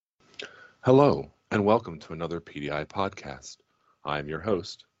Hello, and welcome to another PDI podcast. I am your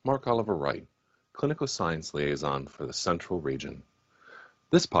host, Mark Oliver Wright, Clinical Science Liaison for the Central Region.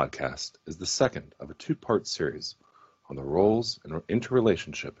 This podcast is the second of a two-part series on the roles and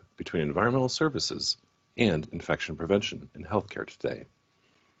interrelationship between environmental services and infection prevention in healthcare today.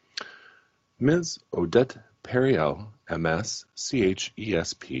 Ms. Odette Periel, MS,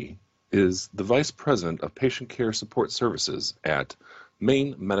 CHESP, is the Vice President of Patient Care Support Services at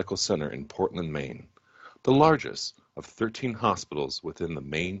Maine Medical Center in Portland, Maine, the largest of 13 hospitals within the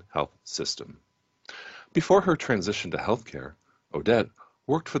Maine health system. Before her transition to healthcare, Odette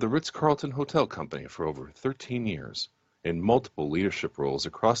worked for the Ritz-Carlton Hotel Company for over 13 years in multiple leadership roles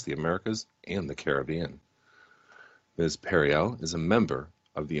across the Americas and the Caribbean. Ms. Periel is a member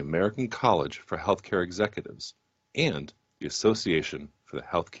of the American College for Healthcare Executives and the Association for the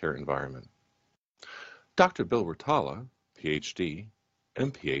Healthcare Environment. Dr. Bill Rotala, PhD,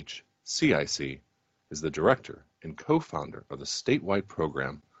 MPH, CIC, is the director and co-founder of the statewide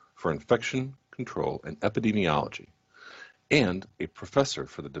program for infection control and epidemiology, and a professor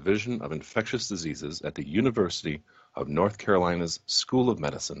for the Division of Infectious Diseases at the University of North Carolina's School of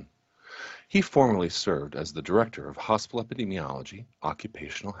Medicine. He formerly served as the director of Hospital Epidemiology,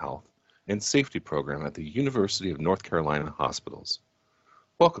 Occupational Health, and Safety Program at the University of North Carolina Hospitals.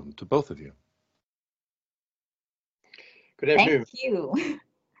 Welcome to both of you. Good afternoon. Thank you.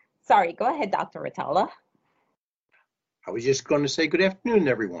 Sorry, go ahead, Dr. Rotala. I was just going to say good afternoon,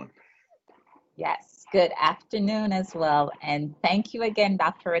 everyone. Yes, good afternoon as well. And thank you again,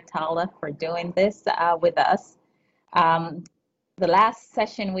 Dr. Rotala, for doing this with us. The last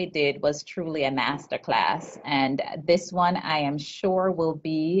session we did was truly a masterclass, and this one I am sure will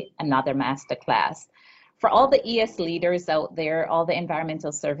be another masterclass. For all the ES leaders out there, all the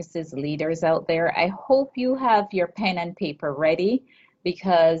environmental services leaders out there, I hope you have your pen and paper ready,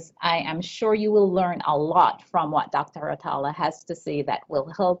 because I am sure you will learn a lot from what Dr. Rotala has to say that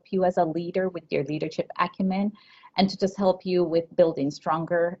will help you as a leader with your leadership acumen, and to just help you with building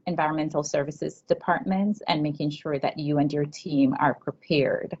stronger environmental services departments and making sure that you and your team are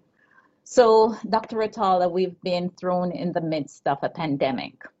prepared. So, Dr. Rotala, we've been thrown in the midst of a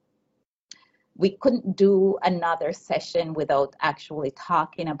pandemic. We couldn't do another session without actually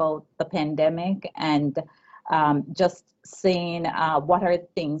talking about the pandemic and just saying what are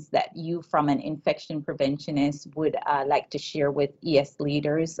things that you, from an infection preventionist, would like to share with ES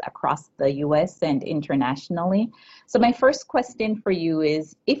leaders across the US and internationally. So my first question for you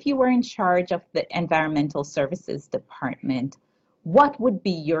is, if you were in charge of the Environmental Services Department, what would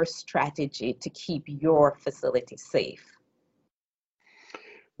be your strategy to keep your facility safe?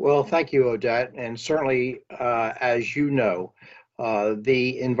 Well, thank you, Odette. And certainly, as you know,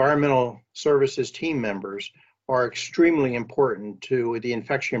 the environmental services team members are extremely important to the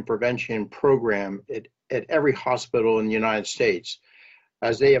infection prevention program at every hospital in the United States,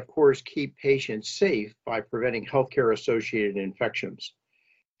 as they, of course, keep patients safe by preventing healthcare-associated infections.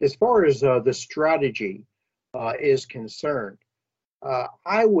 As far as the strategy is concerned,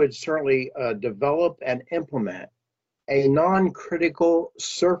 I would certainly develop and implement a non-critical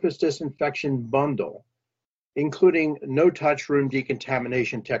surface disinfection bundle, including no-touch room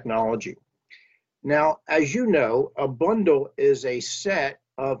decontamination technology. Now, as you know, a bundle is a set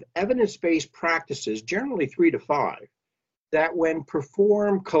of evidence-based practices, generally 3 to 5, that when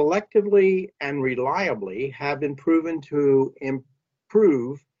performed collectively and reliably have been proven to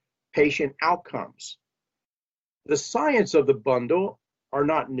improve patient outcomes. The science of the bundle are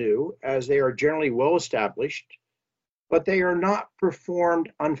not new, as they are generally well established, but they are not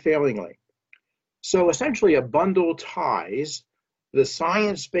performed unfailingly. So essentially, a bundle ties the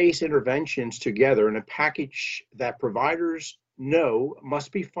science-based interventions together in a package that providers know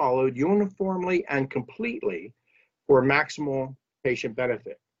must be followed uniformly and completely for maximal patient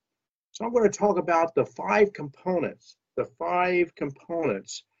benefit. So I'm going to talk about the five components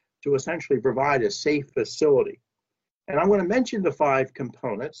to essentially provide a safe facility. And I'm going to mention the 5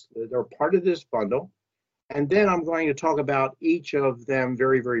 components that are part of this bundle, and then I'm going to talk about each of them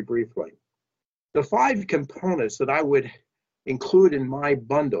very, very briefly. The 5 components that I would include in my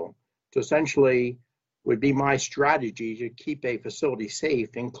bundle to essentially would be my strategy to keep a facility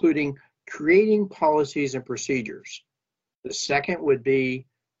safe, including creating policies and procedures. The second would be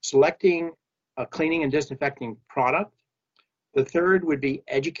selecting a cleaning and disinfecting product. The third would be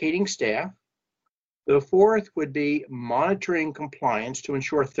educating staff. The fourth would be monitoring compliance to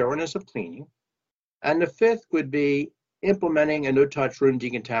ensure thoroughness of cleaning. And the fifth would be implementing a no-touch room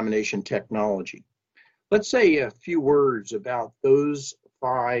decontamination technology. Let's say a few words about those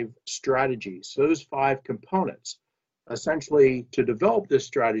 5 strategies, those 5 components essentially to develop this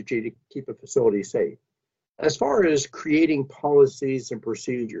strategy to keep a facility safe. As far as creating policies and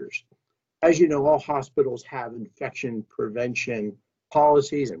procedures, as you know, all hospitals have infection prevention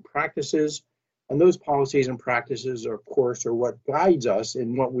policies and practices, and those policies and practices, of course, are what guides us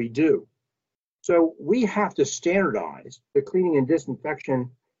in what we do. So we have to standardize the cleaning and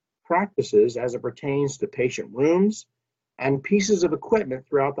disinfection practices as it pertains to patient rooms and pieces of equipment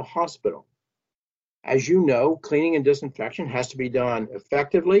throughout the hospital. As you know, cleaning and disinfection has to be done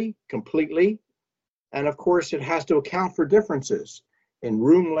effectively, completely, and of course, it has to account for differences in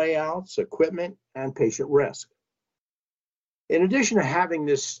room layouts, equipment, and patient risk. In addition to having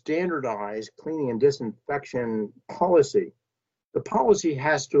this standardized cleaning and disinfection policy, the policy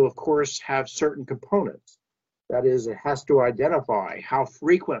has to, of course, have certain components. That is, it has to identify how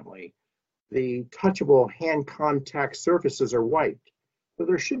frequently the touchable hand contact surfaces are wiped. So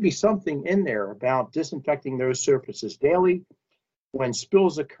there should be something in there about disinfecting those surfaces daily when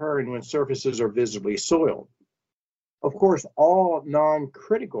spills occur and when surfaces are visibly soiled. Of course, all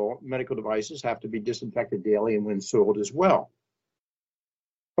non-critical medical devices have to be disinfected daily and when soiled as well.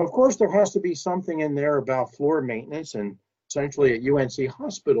 Of course, there has to be something in there about floor maintenance, and essentially at UNC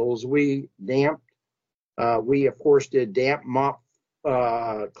hospitals, we of course did damp mop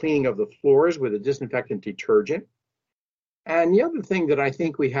cleaning of the floors with a disinfectant detergent. And the other thing that I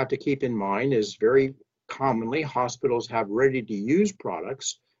think we have to keep in mind is very commonly hospitals have ready-to-use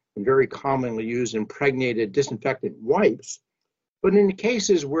products and very commonly use impregnated disinfectant wipes. But in the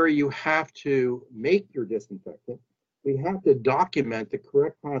cases where you have to make your disinfectant, we have to document the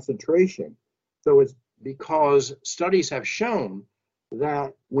correct concentration. So it's because studies have shown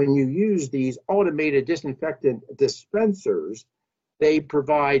that when you use these automated disinfectant dispensers, they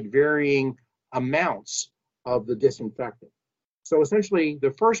provide varying amounts of the disinfectant. So essentially,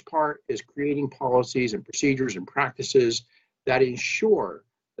 the first part is creating policies and procedures and practices that ensure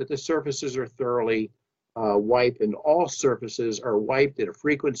that the surfaces are thoroughly wiped, and all surfaces are wiped at a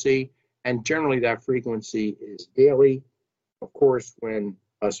frequency, and generally that frequency is daily, of course, when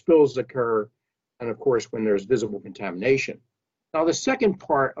spills occur, and of course, when there's visible contamination. Now, the second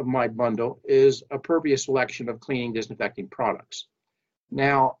part of my bundle is appropriate selection of cleaning disinfecting products.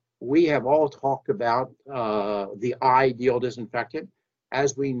 Now, we have all talked about the ideal disinfectant.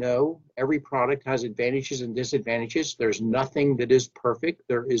 As we know, every product has advantages and disadvantages. There's nothing that is perfect.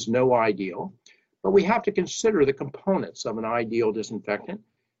 There is no ideal. But we have to consider the components of an ideal disinfectant.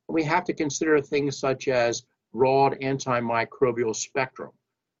 We have to consider things such as broad antimicrobial spectrum.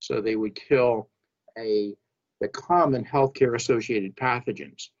 So they would kill the common healthcare associated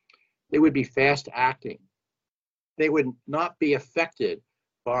pathogens. They would be fast acting. They would not be affected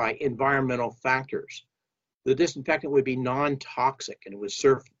by environmental factors. The disinfectant would be non-toxic and it would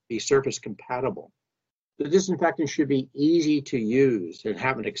be surface compatible. The disinfectant should be easy to use and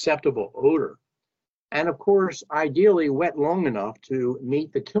have an acceptable odor. And of course, ideally wet long enough to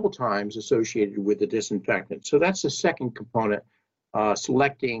meet the kill times associated with the disinfectant. So that's the second component,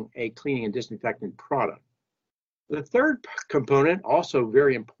 selecting a cleaning and disinfectant product. The third component, also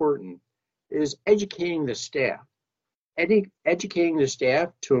very important, is educating the staff. Educating the staff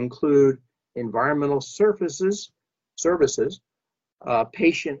to include environmental services,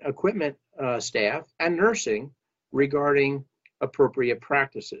 patient equipment staff, and nursing regarding appropriate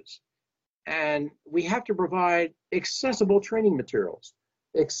practices. And we have to provide accessible training materials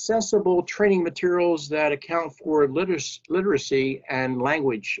that account for literacy and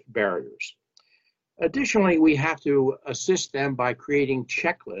language barriers. Additionally, we have to assist them by creating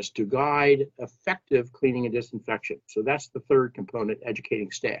checklists to guide effective cleaning and disinfection. So that's the third component, educating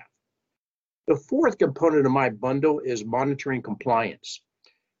staff. The fourth component of my bundle is monitoring compliance.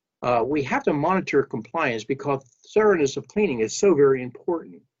 We have to monitor compliance because thoroughness of cleaning is so very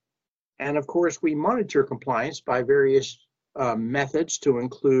important. And of course, we monitor compliance by various methods to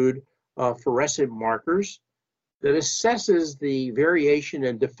include fluorescent markers that assesses the variation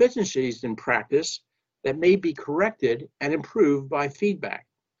and deficiencies in practice that may be corrected and improved by feedback.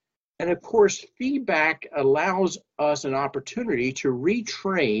 And of course, feedback allows us an opportunity to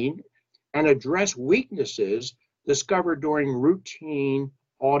retrain and address weaknesses discovered during routine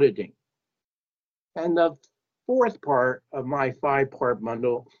auditing. And the fourth part of my 5-part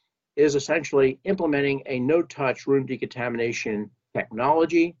bundle is essentially implementing a no-touch room decontamination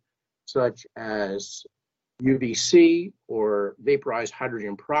technology, such as UVC or vaporized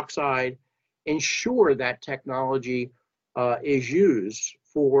hydrogen peroxide. Ensure that technology is used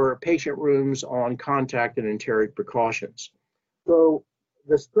for patient rooms on contact and enteric precautions. So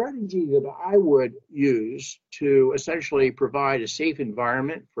the strategy that I would use to essentially provide a safe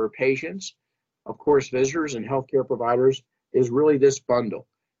environment for patients of course, visitors and healthcare providers, is really this bundle.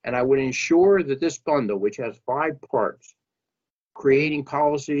 And I would ensure that this bundle, which has 5 parts, creating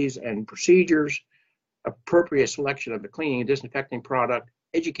policies and procedures, appropriate selection of the cleaning and disinfecting product,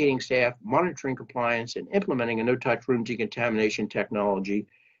 educating staff, monitoring compliance, and implementing a no-touch room decontamination technology,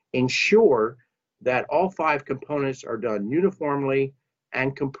 ensure that all 5 components are done uniformly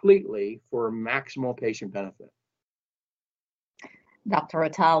and completely for maximal patient benefit. Dr.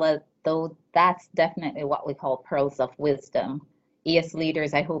 Atala, though that's definitely what we call pearls of wisdom. ES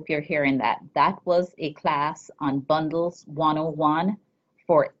leaders, I hope you're hearing that. That was a class on Bundles 101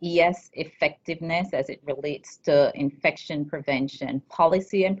 for ES effectiveness as it relates to infection prevention,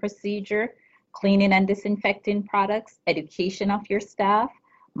 policy and procedure, cleaning and disinfecting products, education of your staff,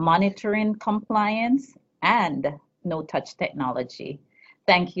 monitoring compliance, and no-touch technology.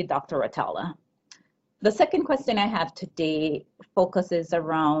 Thank you, Dr. Atala. The second question I have today focuses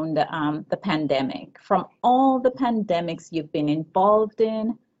around the pandemic. From all the pandemics you've been involved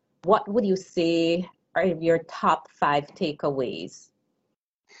in, what would you say are your top 5 takeaways?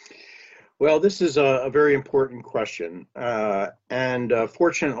 Well, this is a very important question.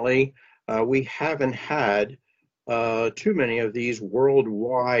 Fortunately, we haven't had too many of these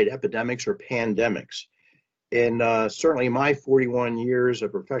worldwide epidemics or pandemics. In certainly my 41 years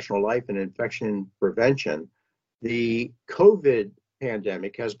of professional life in infection prevention, the COVID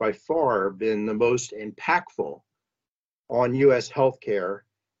pandemic has by far been the most impactful on U.S. healthcare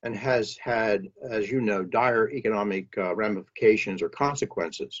and has had, as you know, dire economic ramifications or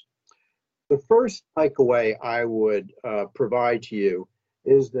consequences. The first takeaway I would provide to you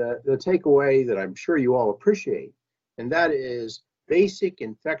is the takeaway that I'm sure you all appreciate, and that is basic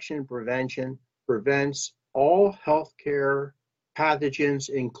infection prevention prevents all healthcare pathogens,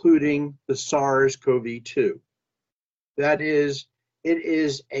 including the SARS-CoV-2. That is, it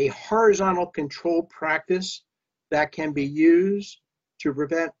is a horizontal control practice that can be used to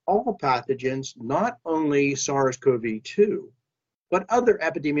prevent all pathogens, not only SARS-CoV-2, but other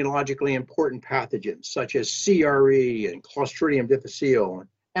epidemiologically important pathogens such as CRE and Clostridium difficile,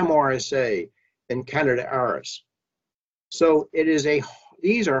 and MRSA and Candida auris. So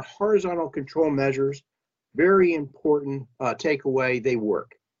these are horizontal control measures. Very important takeaway, they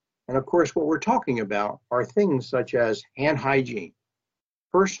work. And of course, what we're talking about are things such as hand hygiene,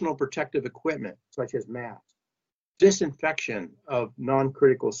 personal protective equipment such as masks, disinfection of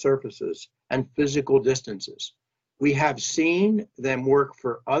non-critical surfaces, and physical distances. We have seen them work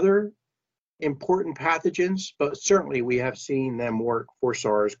for other important pathogens, but certainly we have seen them work for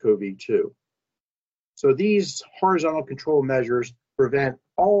SARS-CoV-2. So these horizontal control measures prevent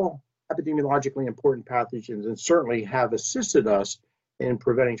all epidemiologically important pathogens and certainly have assisted us in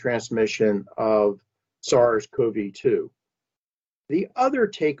preventing transmission of SARS-CoV-2. The other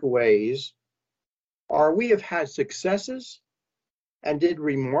takeaways are we have had successes and did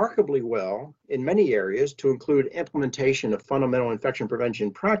remarkably well in many areas to include implementation of fundamental infection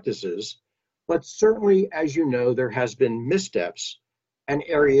prevention practices, but certainly, as you know, there has been missteps and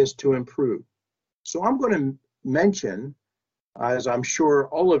areas to improve. So I'm going to mention, as I'm sure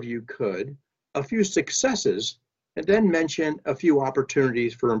all of you could, a few successes and then mention a few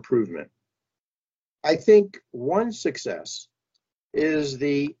opportunities for improvement. I think one success is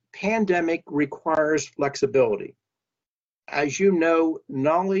the pandemic requires flexibility. As you know,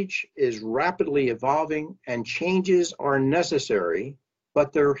 knowledge is rapidly evolving and changes are necessary,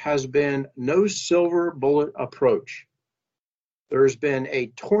 but there has been no silver bullet approach. There's been a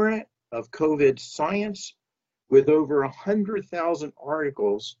torrent of COVID science with over 100,000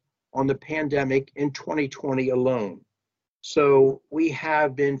 articles on the pandemic in 2020 alone. So we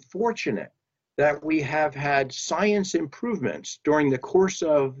have been fortunate that we have had science improvements during the course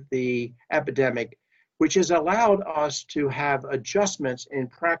of the epidemic, which has allowed us to have adjustments in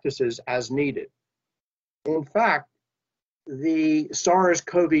practices as needed. In fact, the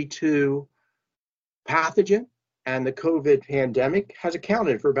SARS-CoV-2 pathogen and the COVID pandemic has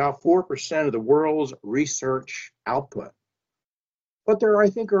accounted for about 4% of the world's research output. But there, I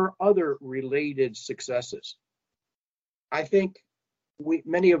think, are other related successes. I think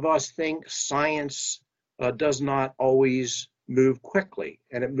many of us think science does not always move quickly,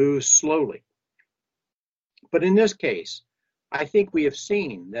 and it moves slowly. But in this case, I think we have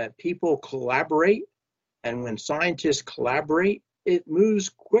seen that people collaborate, and when scientists collaborate, it moves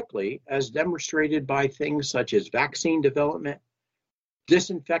quickly, as demonstrated by things such as vaccine development,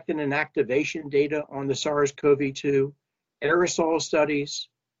 disinfectant and activation data on the SARS-CoV-2, aerosol studies,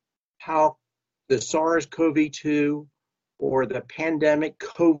 how the SARS-CoV-2 or the pandemic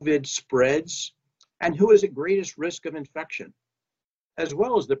COVID spreads, and who is at greatest risk of infection. as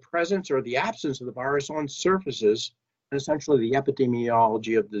well as the presence or the absence of the virus on surfaces, and essentially the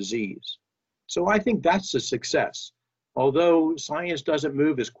epidemiology of disease. So I think that's a success. Although science doesn't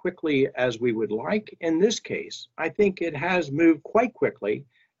move as quickly as we would like in this case, I think it has moved quite quickly,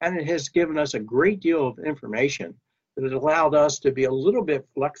 and it has given us a great deal of information that has allowed us to be a little bit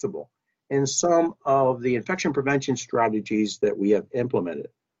flexible in some of the infection prevention strategies that we have implemented.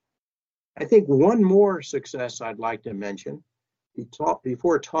 I think one more success I'd like to mention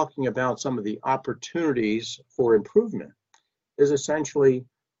before talking about some of the opportunities for improvement is essentially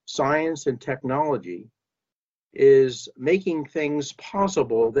science and technology is making things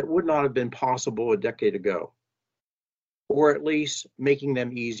possible that would not have been possible a decade ago, or at least making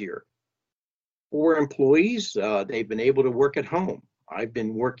them easier. For employees, they've been able to work at home. I've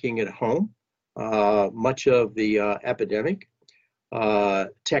been working at home much of the epidemic.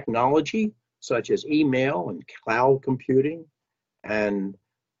 Technology such as email and cloud computing and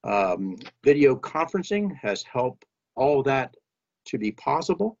video conferencing has helped all that to be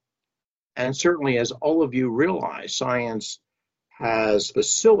possible. And certainly, as all of you realize, science has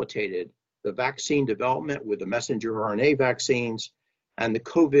facilitated the vaccine development with the messenger RNA vaccines and the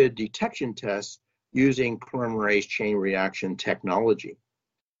COVID detection tests using polymerase chain reaction technology.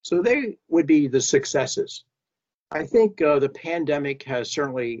 So they would be the successes. I think the pandemic has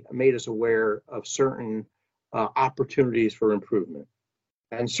certainly made us aware of certain opportunities for improvement.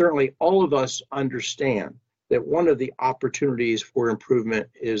 And certainly all of us understand that one of the opportunities for improvement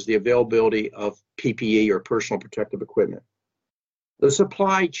is the availability of PPE or personal protective equipment. The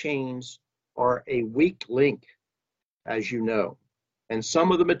supply chains are a weak link, as you know, and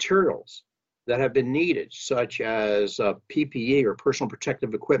some of the materials that have been needed, such as PPE or personal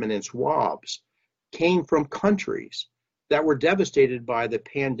protective equipment and swabs, came from countries that were devastated by the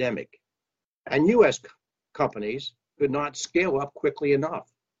pandemic, and U.S. companies could not scale up quickly enough.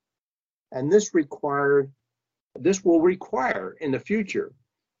 And this will require in the future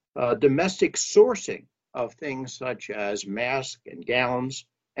domestic sourcing of things such as masks and gowns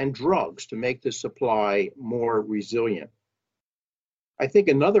and drugs to make the supply more resilient. I think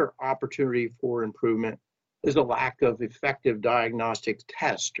another opportunity for improvement is the lack of effective diagnostic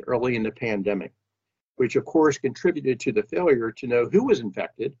tests early in the pandemic, which of course contributed to the failure to know who was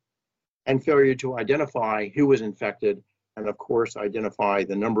infected and failure to identify who was infected and of course identify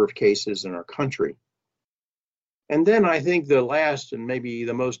the number of cases in our country. And then I think the last and maybe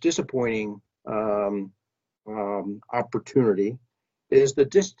the most disappointing opportunity is the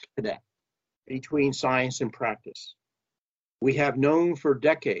disconnect between science and practice. We have known for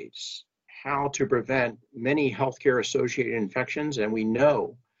decades how to prevent many healthcare associated infections, and we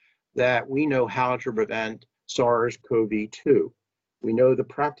know how to prevent SARS-CoV-2. We know the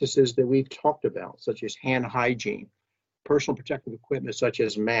practices that we've talked about, such as hand hygiene, personal protective equipment such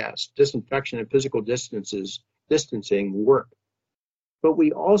as masks, disinfection and physical distancing work. But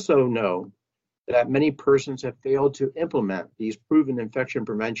we also know that many persons have failed to implement these proven infection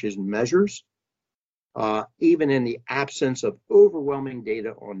prevention measures, even in the absence of overwhelming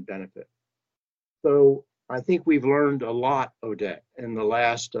data on benefit. So I think we've learned a lot, Odette, in the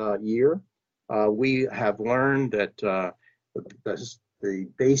last year. We have learned that the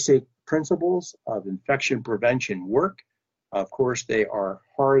basic principles of infection prevention work. Of course, they are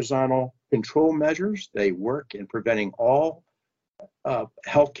horizontal control measures. They work in preventing all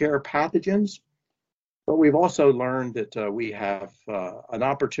healthcare pathogens. But we've also learned that we have an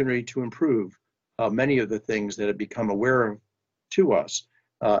opportunity to improve many of the things that have become aware of to us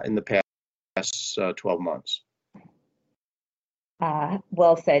in the past 12 months.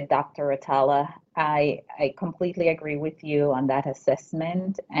 Well said, Dr. Atala. I completely agree with you on that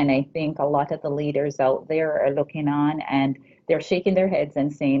assessment. And I think a lot of the leaders out there are looking on and they're shaking their heads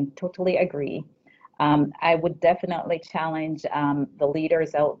and saying, totally agree. I would definitely challenge the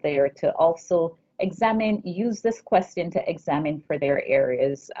leaders out there to also use this question to examine for their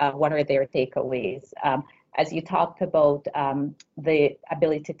areas, what are their takeaways. As you talked about the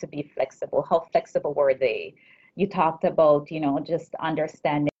ability to be flexible, how flexible were they? You talked about, just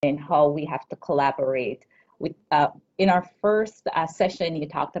understanding how we have to collaborate. In our first session, you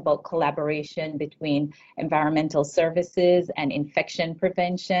talked about collaboration between environmental services and infection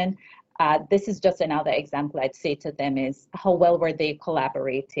prevention. This is just another example I'd say to them is how well were they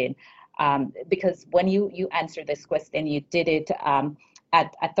collaborating? Because when you answered this question, you did it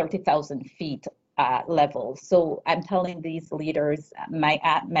at 30,000 feet level. So I'm telling these leaders, my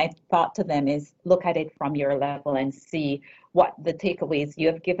thought to them is look at it from your level and see what the takeaways you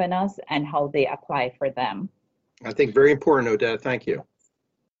have given us and how they apply for them. I think very important, Odette. Thank you.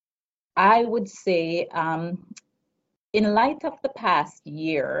 I would say In light of the past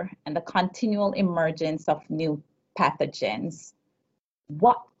year and the continual emergence of new pathogens,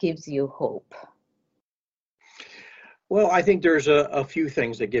 what gives you hope? Well, I think there's a few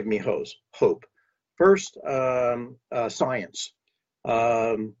things that give me hope. First, science.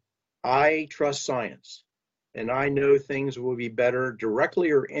 I trust science, and I know things will be better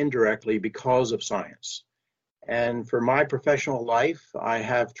directly or indirectly because of science. And for my professional life, I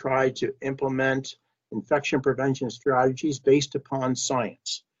have tried to implement infection prevention strategies based upon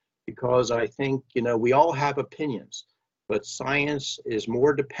science because I think, we all have opinions, but science is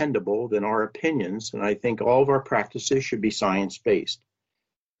more dependable than our opinions. And I think all of our practices should be science-based.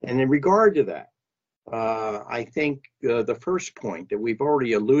 And in regard to that, I think the first point that we've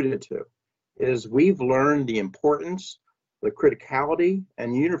already alluded to is we've learned the importance, the criticality,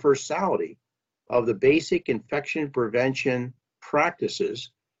 and universality of the basic infection prevention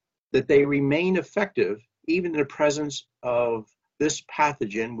practices, that they remain effective even in the presence of this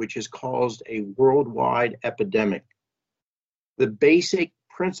pathogen, which has caused a worldwide epidemic. The basic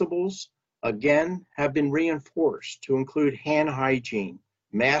principles, again, have been reinforced to include hand hygiene,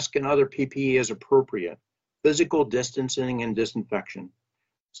 mask and other PPE as appropriate, physical distancing and disinfection.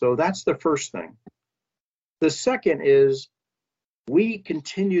 So that's the first thing. The second is we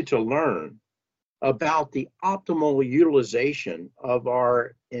continue to learn about the optimal utilization of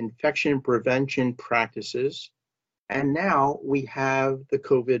our infection prevention practices. And now we have the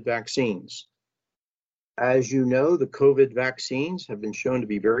COVID vaccines. As you know, the COVID vaccines have been shown to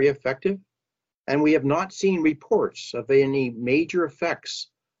be very effective, and we have not seen reports of any major effects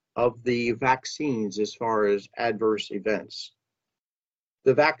of the vaccines as far as adverse events.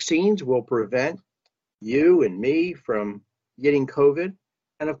 The vaccines will prevent you and me from getting COVID,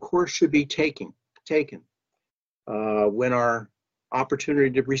 and of course should be taken when our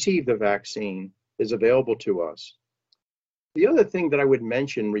opportunity to receive the vaccine is available to us. The other thing that I would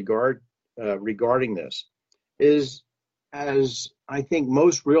mention regarding this is, as I think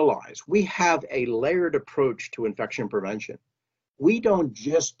most realize, we have a layered approach to infection prevention. We don't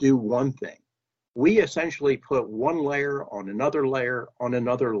just do one thing. We essentially put one layer on another layer on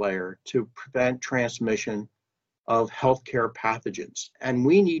another layer to prevent transmission of healthcare pathogens. And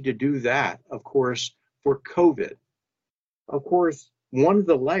we need to do that, of course, for COVID. Of course, one of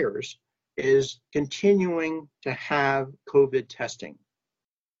the layers is continuing to have COVID testing.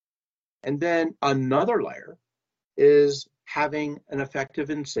 And then another layer is having an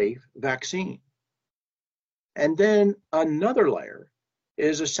effective and safe vaccine. And then another layer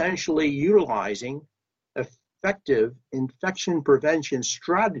is essentially utilizing effective infection prevention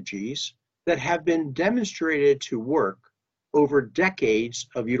strategies that have been demonstrated to work over decades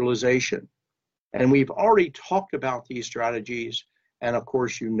of utilization. And we've already talked about these strategies, and of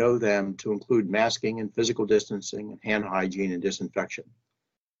course you know them to include masking and physical distancing and hand hygiene and disinfection.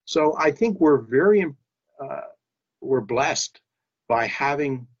 So I think we're blessed by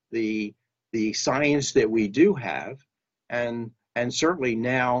having the science that we do have, and certainly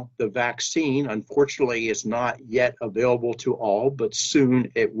now the vaccine, unfortunately, is not yet available to all, but soon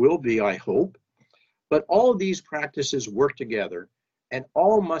it will be, I hope. But all of these practices work together, and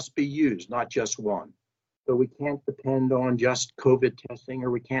all must be used, not just one. So we can't depend on just COVID testing,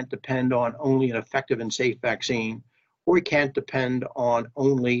 or we can't depend on only an effective and safe vaccine, or we can't depend on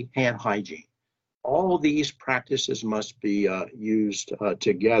only hand hygiene. All of these practices must be used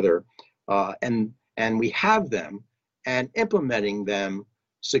together, and we have them, and implementing them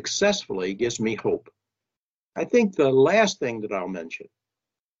successfully gives me hope. I think the last thing that I'll mention,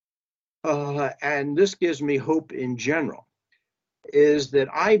 and this gives me hope in general, is that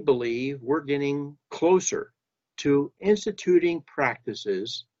I believe we're getting closer to instituting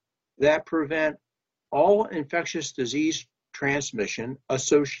practices that prevent all infectious disease transmission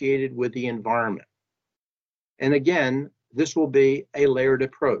associated with the environment. And again, this will be a layered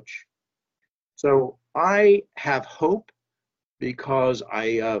approach. So I have hope because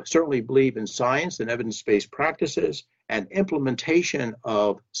I certainly believe in science and evidence-based practices and implementation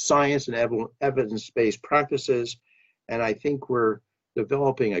of science and evidence-based practices. And I think we're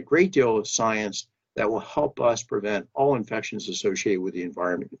developing a great deal of science that will help us prevent all infections associated with the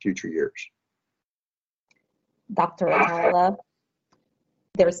environment in future years. Dr. Atala,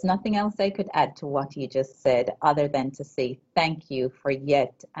 there's nothing else I could add to what you just said other than to say thank you for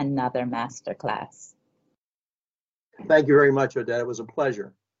yet another masterclass. Thank you very much, Odette. It was a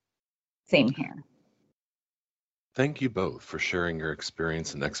pleasure. Same here. Thank you both for sharing your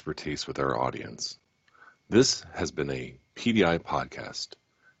experience and expertise with our audience. This has been a PDI podcast.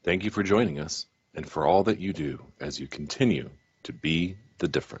 Thank you for joining us and for all that you do as you continue to be the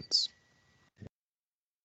difference.